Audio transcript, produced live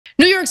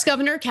New York's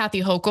Governor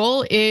Kathy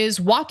Hochul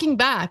is walking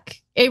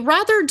back a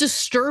rather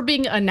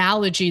disturbing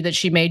analogy that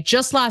she made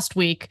just last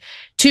week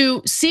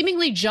to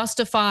seemingly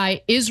justify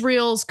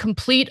Israel's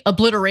complete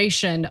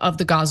obliteration of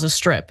the Gaza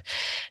Strip.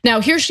 Now,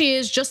 here she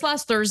is just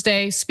last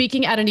Thursday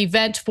speaking at an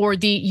event for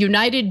the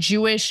United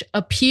Jewish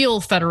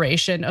Appeal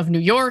Federation of New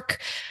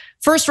York,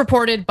 first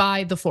reported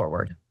by The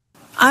Forward.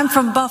 I'm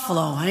from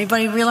Buffalo.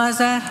 Anybody realize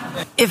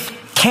that?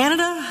 If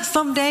Canada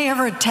someday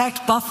ever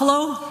attacked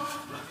Buffalo,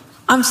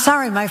 I'm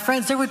sorry, my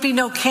friends, there would be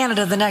no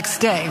Canada the next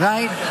day,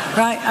 right?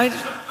 Right?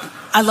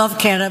 I love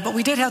Canada, but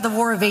we did have the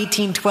War of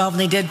 1812 and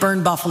they did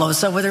burn Buffalo,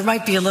 so there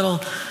might be a little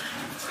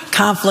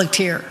conflict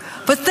here.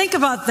 But think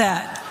about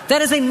that.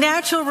 That is a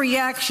natural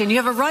reaction.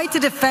 You have a right to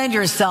defend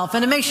yourself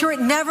and to make sure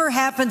it never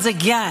happens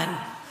again.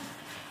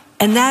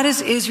 And that is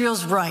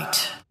Israel's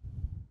right.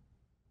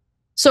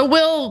 So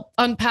we'll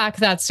unpack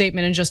that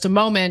statement in just a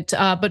moment,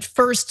 but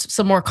first,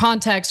 some more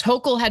context.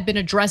 Hochul had been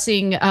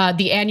addressing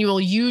the annual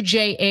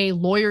UJA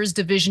Lawyers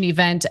Division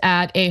event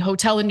at a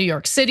hotel in New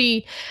York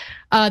City.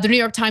 The New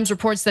York Times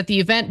reports that the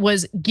event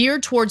was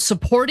geared towards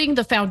supporting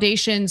the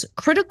foundation's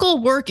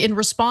critical work in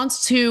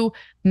response to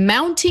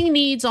mounting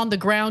needs on the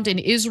ground in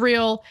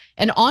Israel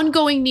and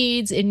ongoing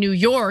needs in New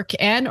York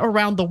and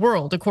around the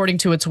world, according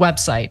to its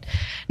website.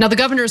 Now, the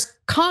governor's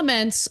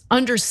comments,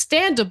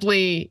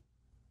 understandably,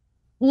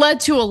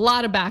 led to a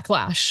lot of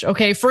backlash.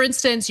 Okay, for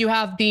instance, you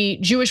have the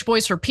Jewish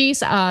Voice for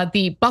Peace,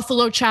 the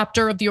Buffalo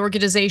chapter of the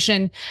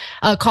organization,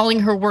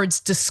 calling her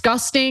words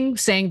disgusting,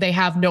 saying they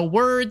have no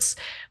words.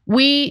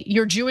 We,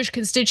 your Jewish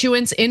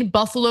constituents in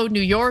Buffalo, New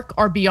York,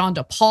 are beyond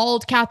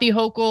appalled, Kathy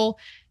Hochul.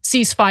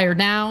 Ceasefire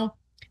now.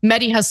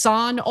 Mehdi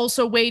Hassan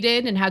also weighed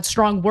in and had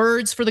strong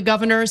words for the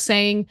governor,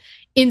 saying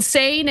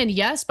insane and,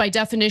 yes, by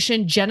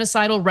definition,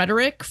 genocidal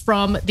rhetoric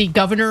from the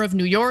governor of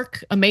New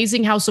York.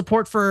 Amazing how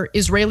support for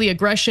Israeli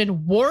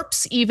aggression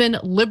warps even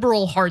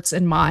liberal hearts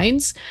and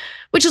minds,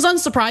 which is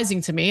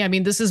unsurprising to me. I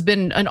mean, this has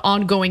been an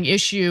ongoing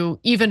issue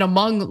even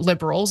among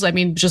liberals. I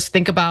mean, just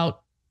think about,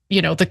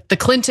 the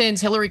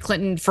Clintons. Hillary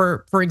Clinton,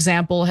 for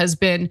example, has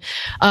been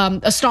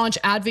a staunch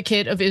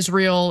advocate of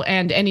Israel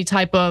and any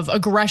type of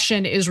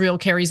aggression Israel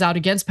carries out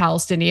against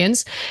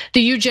Palestinians.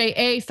 The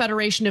UJA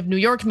Federation of New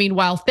York,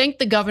 meanwhile, thanked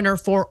the governor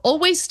for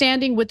always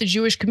standing with the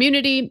Jewish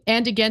community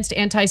and against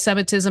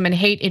anti-Semitism and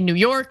hate in New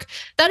York.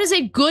 That is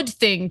a good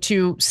thing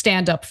to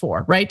stand up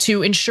for, right?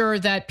 To ensure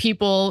that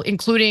people,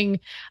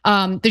 including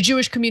the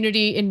Jewish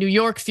community in New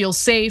York, feel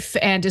safe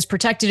and is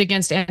protected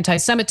against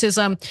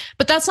anti-Semitism.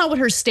 But that's not what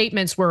her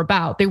statements were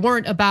about. They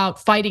weren't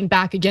about fighting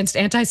back against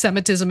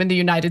anti-Semitism in the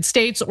United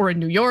States or in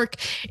New York.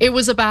 It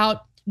was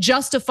about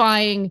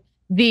justifying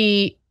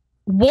the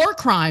war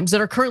crimes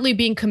that are currently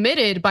being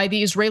committed by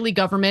the Israeli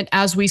government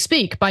as we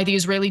speak, by the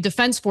Israeli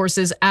Defense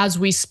Forces as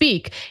we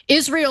speak.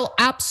 Israel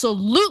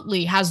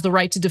absolutely has the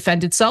right to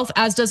defend itself,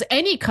 as does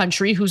any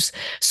country whose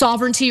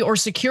sovereignty or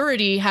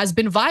security has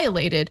been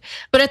violated.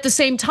 But at the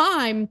same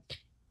time,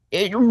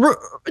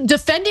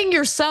 defending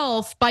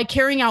yourself by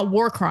carrying out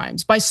war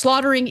crimes, by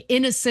slaughtering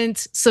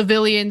innocent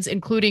civilians,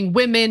 including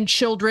women,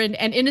 children,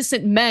 and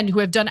innocent men who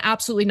have done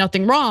absolutely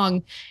nothing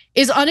wrong,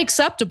 is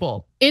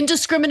unacceptable.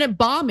 Indiscriminate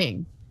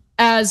bombing,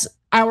 as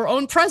our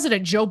own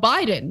president, Joe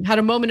Biden, had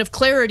a moment of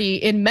clarity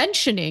in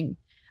mentioning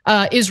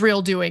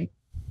Israel doing.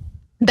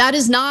 That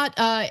is not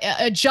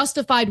a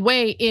justified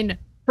way in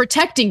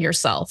protecting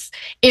yourself.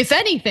 If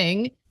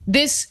anything,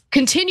 this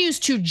continues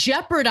to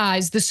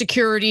jeopardize the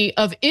security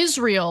of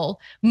Israel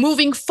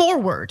moving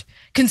forward,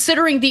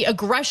 considering the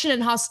aggression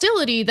and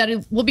hostility that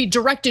it will be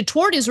directed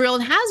toward Israel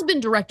and has been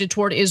directed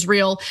toward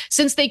Israel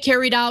since they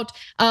carried out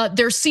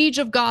their siege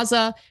of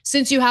Gaza,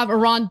 since you have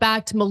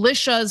Iran-backed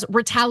militias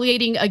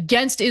retaliating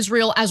against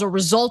Israel as a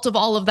result of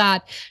all of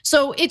that.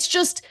 So it's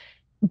just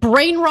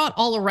brain rot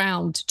all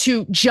around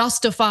to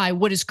justify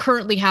what is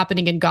currently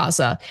happening in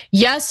Gaza.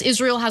 Yes,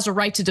 Israel has a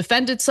right to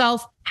defend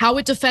itself. How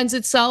it defends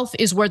itself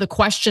is where the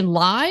question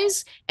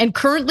lies. And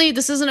currently,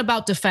 this isn't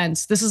about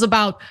defense. This is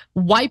about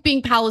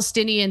wiping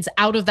Palestinians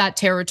out of that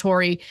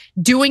territory,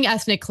 doing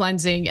ethnic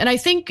cleansing. And I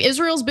think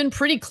Israel's been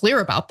pretty clear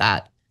about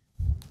that.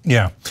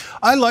 Yeah,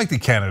 I like the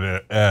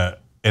Canada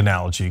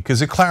analogy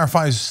because it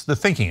clarifies the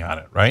thinking on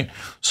it, right?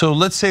 So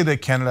let's say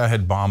that Canada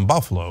had bombed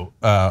Buffalo.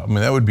 I mean,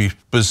 that would be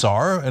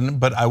bizarre,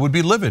 but I would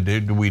be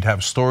livid. We'd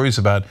have stories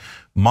about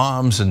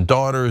moms and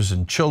daughters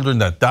and children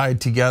that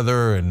died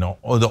together and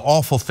all the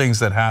awful things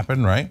that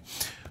happened, right?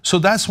 So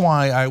that's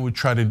why I would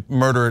try to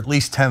murder at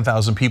least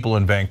 10,000 people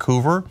in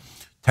Vancouver,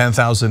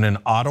 10,000 in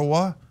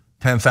Ottawa,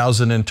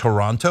 10,000 in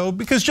Toronto,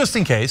 because just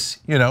in case,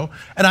 And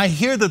I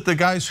hear that the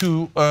guys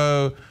who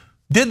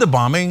did the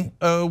bombing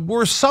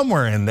were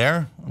somewhere in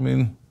there. I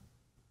mean,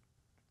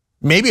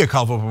 maybe a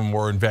couple of them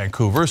were in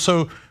Vancouver.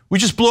 So we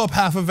just blew up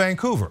half of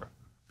Vancouver.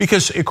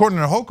 Because according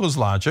to Hochul's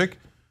logic,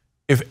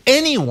 if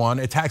anyone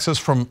attacks us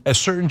from a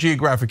certain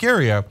geographic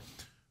area,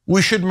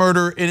 we should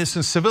murder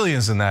innocent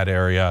civilians in that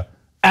area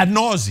ad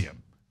nauseum,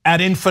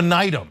 ad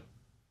infinitum.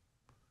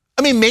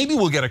 I mean, maybe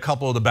we'll get a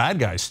couple of the bad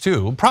guys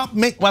too. I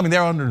mean,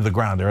 they're under the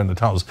ground, they're in the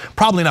tunnels.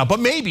 Probably not, but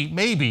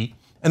maybe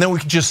And then we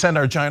can just send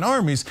our giant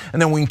armies,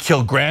 and then we can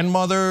kill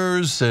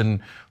grandmothers and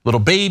little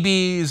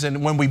babies.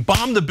 And when we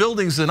bomb the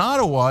buildings in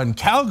Ottawa and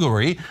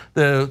Calgary,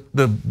 the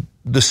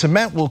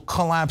cement will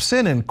collapse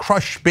in and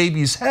crush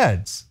babies'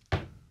 heads.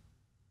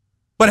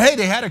 But hey,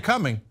 they had it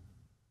coming.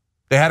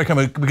 They had it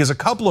coming because a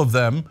couple of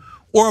them,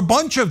 or a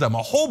bunch of them,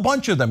 a whole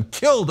bunch of them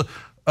killed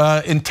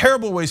in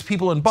terrible ways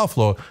people in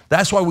Buffalo.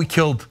 That's why we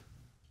killed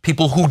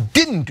people who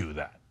didn't do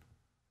that.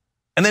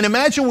 And then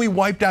imagine we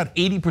wiped out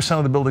 80%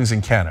 of the buildings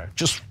in Canada,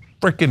 just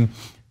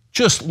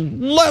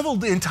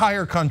leveled the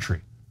entire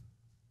country.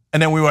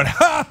 And then we went,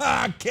 ha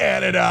ha,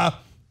 Canada,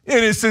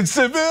 innocent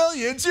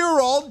civilians,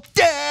 you're all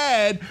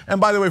dead. And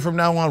by the way, from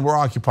now on, we're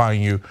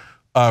occupying you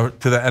to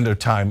the end of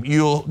time.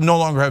 You'll no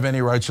longer have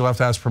any rights. You'll have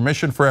to ask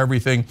permission for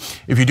everything.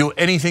 If you do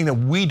anything that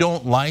we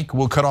don't like,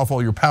 we'll cut off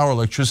all your power,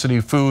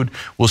 electricity, food,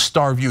 we'll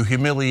starve you,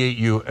 humiliate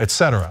you,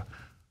 etc.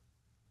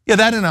 Yeah,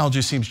 that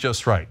analogy seems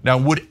just right. Now,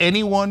 would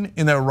anyone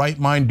in their right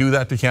mind do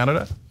that to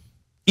Canada?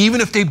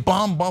 Even if they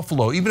bombed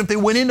Buffalo, even if they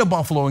went into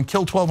Buffalo and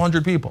killed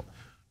 1,200 people.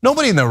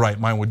 Nobody in their right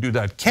mind would do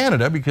that to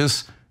Canada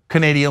because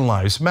Canadian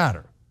lives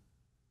matter.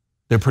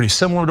 They're pretty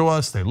similar to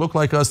us, they look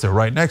like us, they're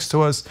right next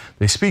to us,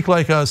 they speak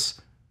like us.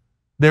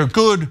 They're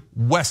good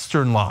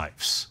Western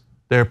lives.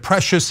 They're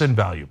precious and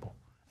valuable,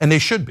 and they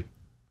should be.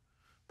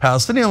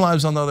 Palestinian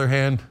lives, on the other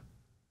hand,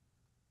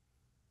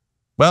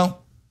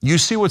 well, you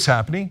see what's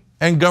happening,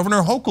 and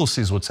Governor Hochul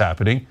sees what's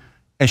happening,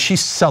 and she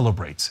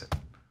celebrates it.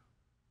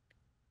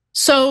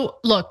 So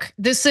look,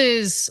 this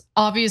is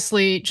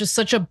obviously just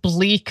such a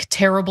bleak,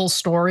 terrible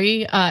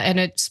story, and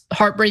it's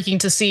heartbreaking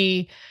to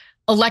see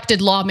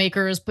elected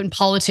lawmakers and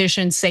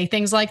politicians say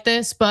things like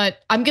this,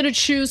 but I'm gonna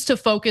choose to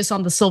focus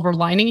on the silver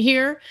lining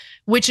here,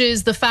 which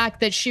is the fact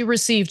that she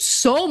received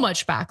so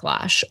much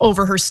backlash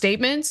over her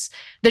statements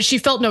that she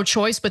felt no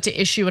choice but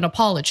to issue an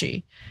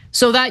apology.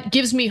 So that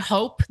gives me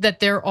hope that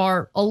there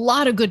are a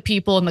lot of good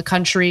people in the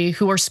country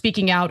who are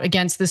speaking out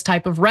against this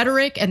type of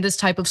rhetoric and this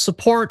type of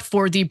support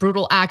for the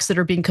brutal acts that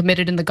are being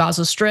committed in the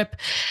Gaza Strip.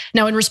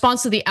 Now, in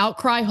response to the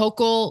outcry,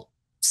 Hochul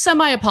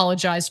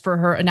semi-apologized for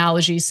her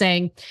analogy,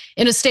 saying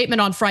in a statement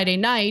on Friday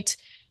night,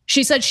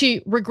 she said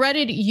she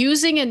regretted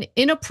using an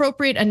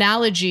inappropriate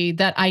analogy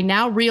that I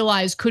now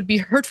realize could be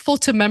hurtful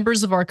to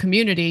members of our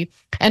community,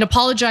 and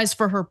apologized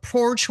for her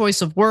poor choice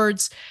of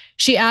words.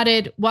 She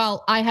added,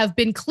 while I have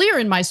been clear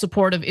in my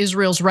support of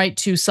Israel's right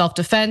to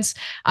self-defense,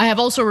 I have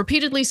also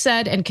repeatedly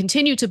said and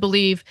continue to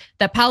believe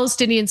that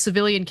Palestinian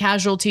civilian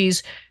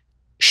casualties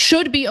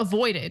should be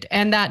avoided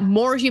and that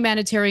more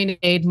humanitarian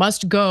aid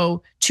must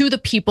go to the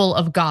people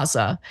of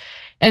Gaza.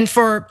 And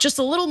for just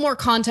a little more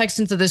context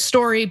into this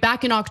story,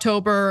 back in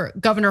October,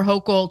 Governor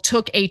Hochul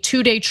took a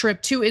 2-day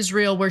trip to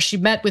Israel where she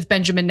met with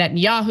Benjamin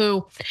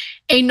Netanyahu.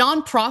 A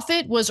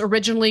nonprofit was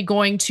originally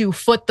going to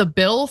foot the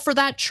bill for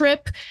that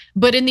trip,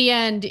 but in the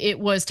end,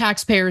 it was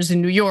taxpayers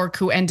in New York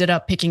who ended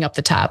up picking up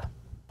the tab.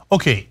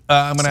 Okay,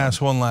 I'm gonna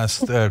ask one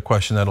last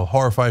question that'll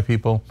horrify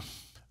people.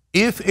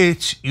 If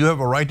it's you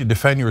have a right to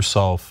defend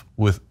yourself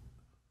with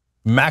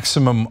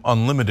maximum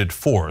unlimited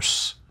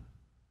force,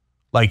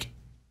 like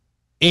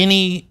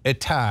any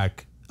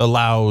attack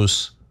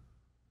allows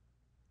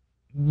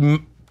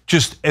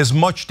just as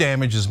much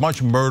damage, as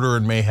much murder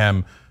and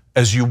mayhem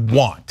as you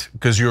want,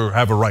 because you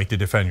have a right to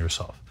defend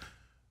yourself.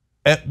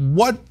 At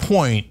what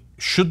point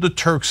should the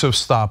Turks have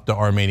stopped the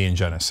Armenian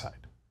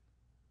genocide?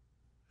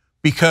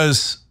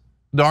 Because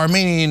the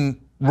Armenian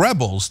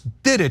rebels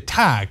did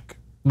attack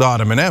the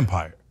Ottoman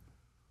Empire.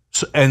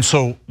 And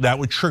so that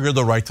would trigger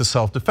the right to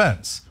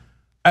self-defense.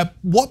 At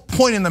what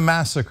point in the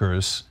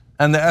massacres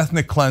and the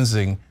ethnic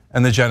cleansing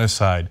and the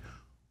genocide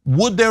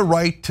would their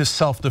right to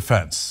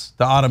self-defense,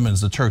 the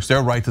Ottomans, the Turks,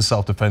 their right to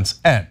self-defense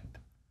end?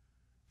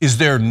 Is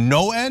there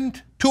no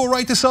end to a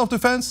right to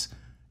self-defense?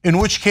 In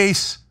which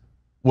case,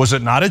 was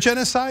it not a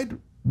genocide?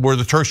 Were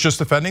the Turks just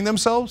defending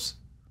themselves?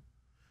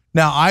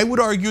 Now, I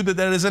would argue that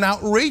that is an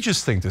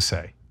outrageous thing to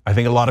say. I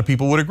think a lot of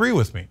people would agree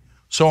with me.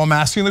 So I'm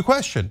asking the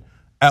question,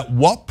 at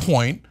what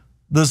point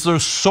does the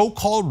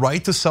so-called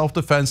right to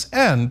self-defense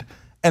end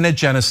and a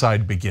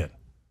genocide begin?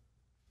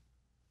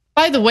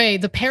 By the way,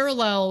 the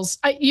parallels,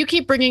 you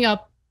keep bringing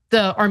up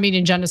the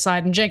Armenian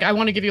genocide, and Cenk, I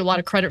want to give you a lot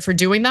of credit for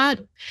doing that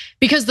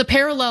because the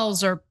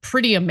parallels are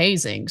pretty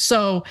amazing.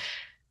 So,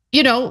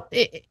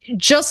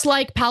 just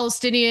like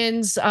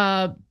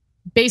Palestinians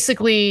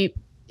basically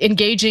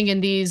engaging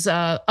in these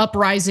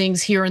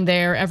uprisings here and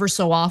there ever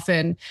so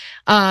often,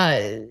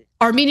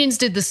 Armenians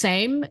did the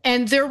same,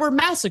 and there were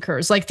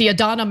massacres like the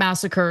Adana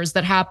massacres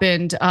that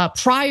happened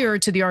prior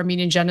to the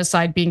Armenian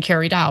genocide being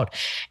carried out.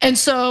 And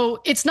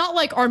so it's not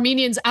like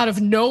Armenians out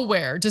of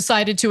nowhere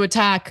decided to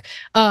attack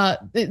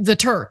the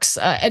Turks.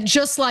 And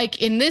just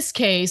like in this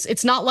case,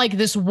 it's not like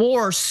this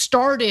war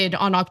started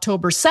on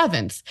October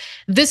 7th.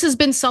 This has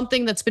been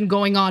something that's been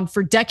going on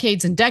for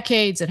decades and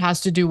decades. It has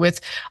to do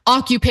with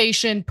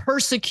occupation,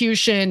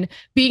 persecution,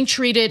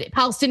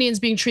 Palestinians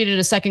being treated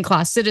as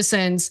second-class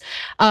citizens.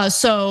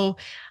 So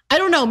I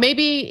don't know,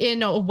 maybe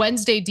in a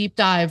Wednesday deep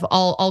dive,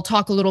 I'll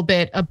talk a little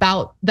bit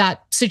about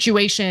that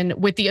situation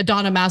with the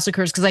Adana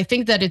massacres, because I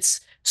think that it's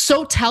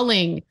so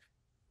telling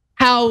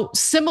how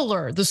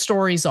similar the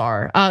stories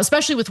are,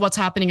 especially with what's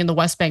happening in the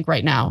West Bank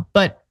right now.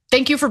 But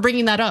thank you for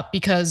bringing that up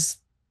because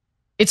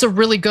it's a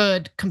really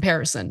good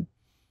comparison.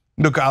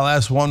 Look, I'll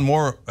ask one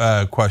more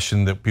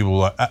question that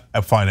people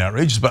find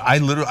outrageous, but I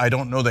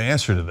don't know the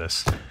answer to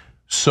this.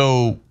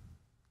 So,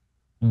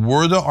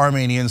 were the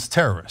Armenians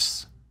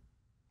terrorists?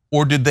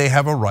 Or did they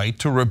have a right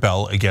to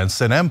rebel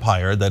against an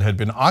empire that had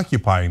been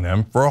occupying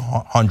them for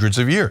hundreds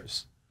of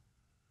years?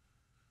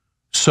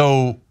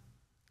 So,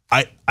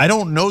 I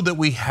don't know that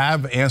we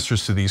have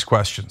answers to these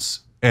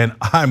questions. And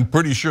I'm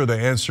pretty sure the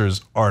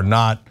answers are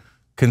not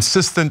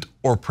consistent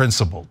or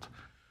principled.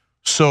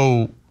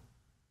 So,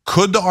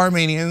 could the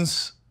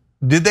Armenians,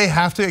 did they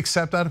have to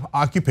accept that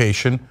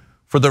occupation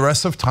for the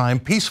rest of time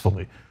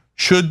peacefully?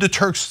 Should the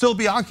Turks still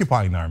be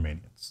occupying the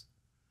Armenians?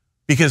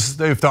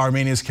 Because if the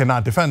Armenians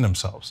cannot defend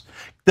themselves.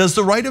 Does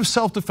the right of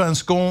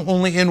self-defense go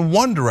only in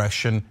one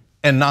direction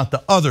and not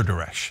the other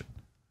direction?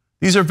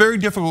 These are very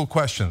difficult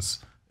questions,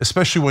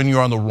 especially when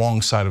you're on the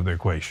wrong side of the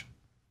equation.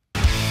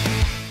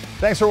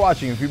 Thanks for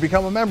watching. If you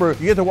become a member,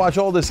 you get to watch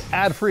all this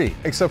ad-free,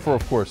 except for,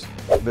 of course,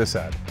 this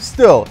ad.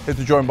 Still, hit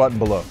the join button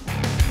below.